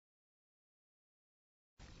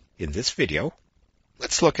In this video,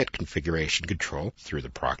 let's look at configuration control through the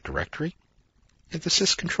proc directory and the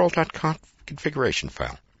sysctl.conf configuration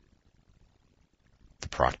file. The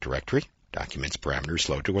proc directory documents parameters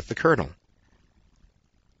loaded with the kernel.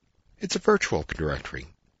 It's a virtual directory,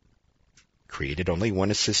 created only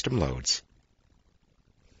when a system loads.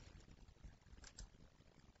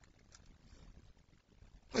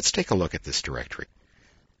 Let's take a look at this directory.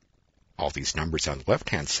 All these numbers on the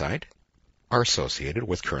left-hand side are associated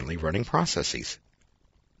with currently running processes.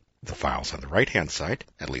 The files on the right-hand side,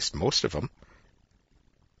 at least most of them,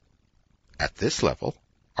 at this level,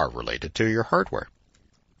 are related to your hardware.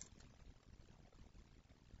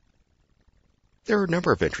 There are a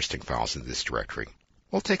number of interesting files in this directory.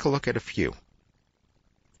 We'll take a look at a few.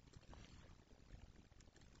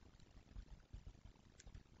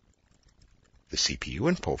 The CPU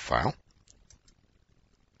info file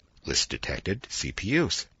lists detected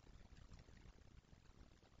CPUs.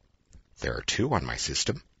 There are 2 on my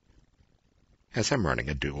system, as I'm running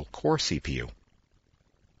a dual-core CPU.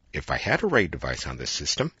 If I had a RAID device on this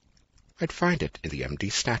system, I'd find it in the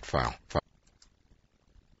mdstat file.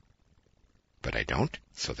 But I don't,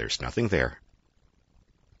 so there's nothing there.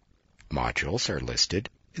 Modules are listed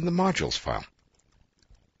in the modules file.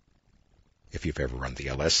 If you've ever run the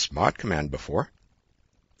ls-mod command before,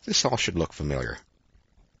 this all should look familiar.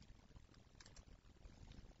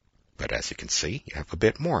 But as you can see, you have a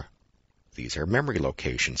bit more. These are memory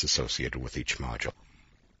locations associated with each module.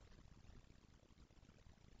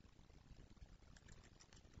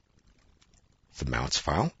 The mounts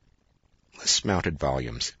file lists mounted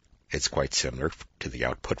volumes. It's quite similar to the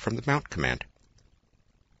output from the mount command.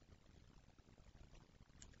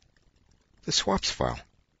 The swaps file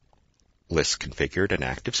lists configured and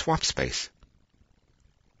active swap space.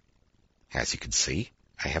 As you can see,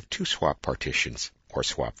 I have 2 swap partitions, or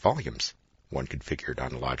swap volumes, one configured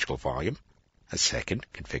on a logical volume, a second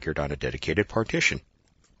configured on a dedicated partition.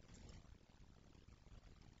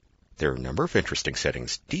 There are a number of interesting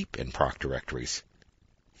settings deep in proc directories.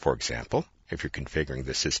 For example, if you're configuring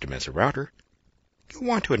the system as a router, you'll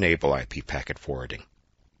want to enable IP packet forwarding.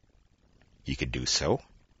 You can do so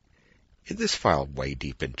in this file way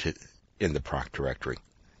deep in the proc directory.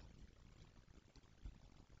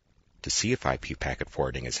 To see if IP packet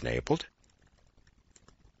forwarding is enabled,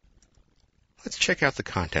 let's check out the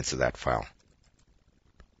contents of that file.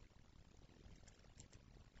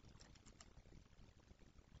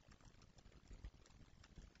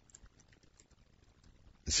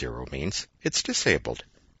 Zero means it's disabled.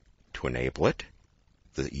 To enable it,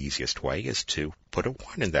 the easiest way is to put a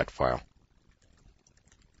 1 in that file.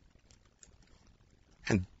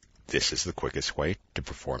 And this is the quickest way to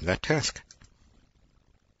perform that task.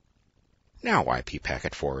 Now IP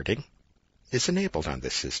packet forwarding is enabled on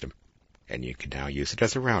this system, and you can now use it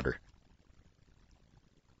as a router.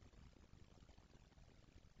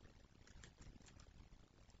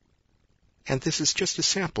 And this is just a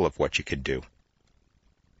sample of what you can do.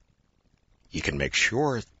 You can make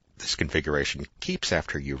sure this configuration keeps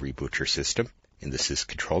after you reboot your system in the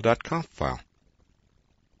sysctl.conf file.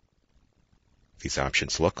 These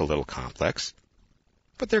options look a little complex,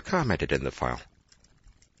 but they're commented in the file.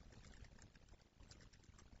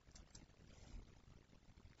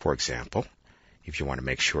 For example, if you want to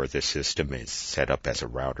make sure this system is set up as a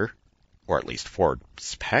router, or at least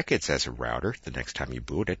forwards packets as a router the next time you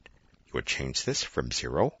boot it, you would change this from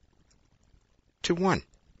 0 to 1.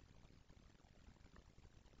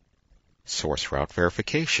 Source route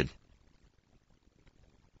verification.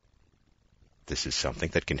 This is something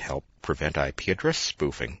that can help prevent IP address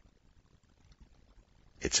spoofing.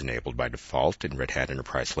 It's enabled by default in Red Hat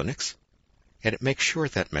Enterprise Linux, and it makes sure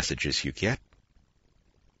that messages you get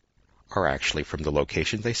are actually from the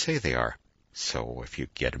location they say they are. So if you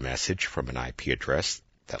get a message from an IP address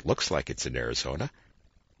that looks like it's in Arizona,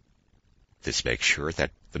 this makes sure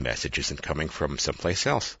that the message isn't coming from someplace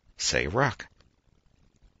else, say Iraq.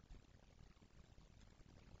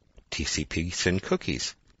 TCP SYN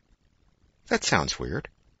cookies. That sounds weird,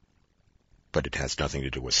 but it has nothing to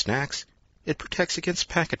do with snacks. It protects against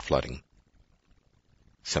packet flooding,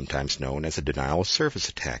 sometimes known as a denial of service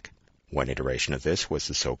attack. One iteration of this was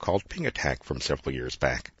the so-called ping attack from several years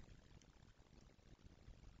back.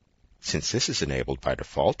 Since this is enabled by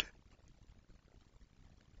default,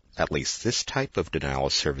 at least this type of denial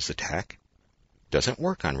of service attack doesn't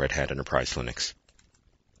work on Red Hat Enterprise Linux.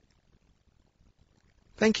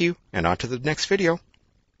 Thank you, and on to the next video.